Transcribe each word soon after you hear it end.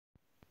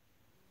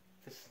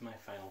This is my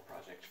final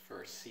project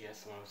for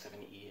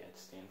CS107E at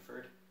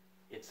Stanford.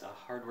 It's a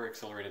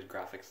hardware-accelerated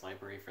graphics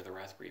library for the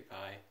Raspberry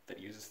Pi that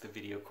uses the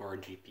video core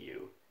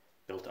GPU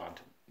built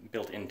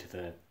into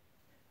the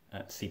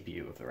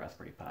CPU of the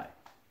Raspberry Pi.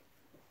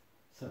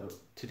 So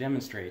to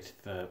demonstrate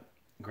the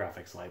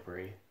graphics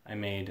library, I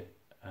made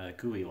a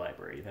GUI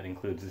library that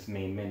includes this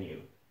main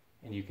menu,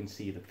 and you can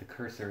see that the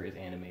cursor is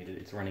animated.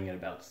 It's running at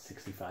about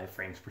 65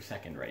 frames per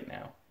second right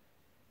now.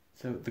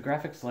 So the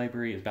graphics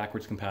library is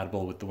backwards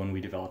compatible with the one we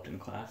developed in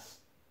class,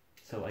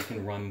 so I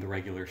can run the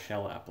regular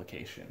shell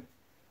application,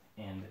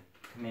 and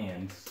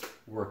commands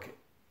work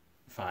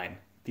fine.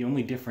 The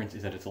only difference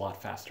is that it's a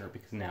lot faster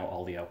because now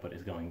all the output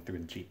is going through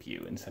the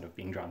GPU instead of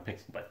being drawn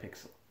pixel by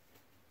pixel.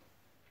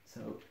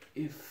 So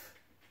if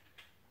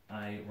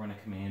I run a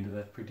command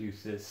that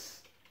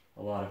produces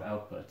a lot of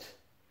output,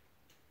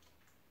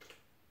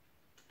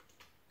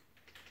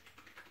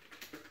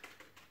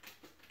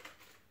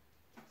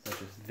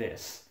 such as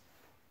this,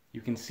 you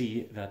can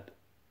see that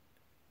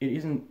it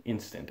isn't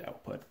instant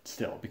output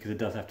still, because it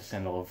does have to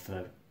send all of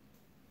the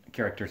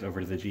characters over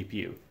to the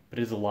GPU, but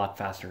it is a lot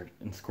faster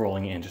in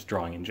scrolling and just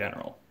drawing in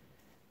general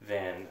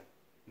than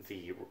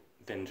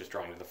just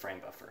drawing to the frame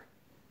buffer.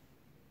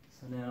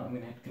 So now I'm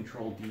going to hit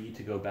Control D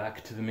to go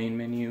back to the main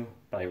menu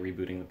by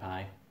rebooting the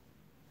Pi.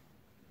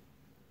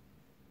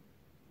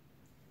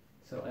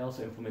 So I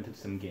also implemented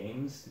some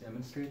games to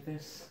demonstrate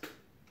this.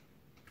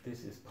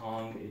 This is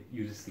Pong. It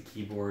uses the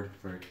keyboard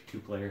for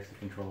two players to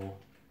control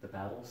the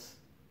paddles.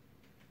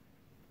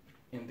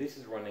 And this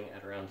is running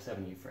at around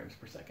 70 frames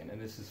per second,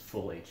 and this is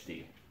full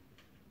HD.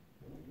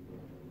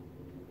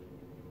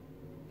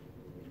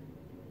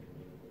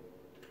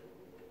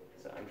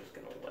 So I'm just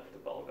going to let the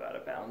ball go out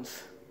of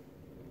bounds.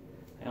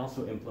 I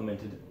also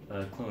implemented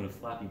a clone of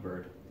Flappy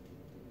Bird,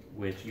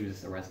 which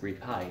uses a Raspberry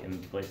Pi in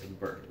the place of a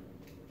bird,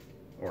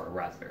 or a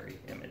raspberry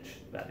image.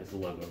 That is the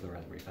logo of the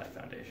Raspberry Pi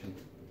Foundation.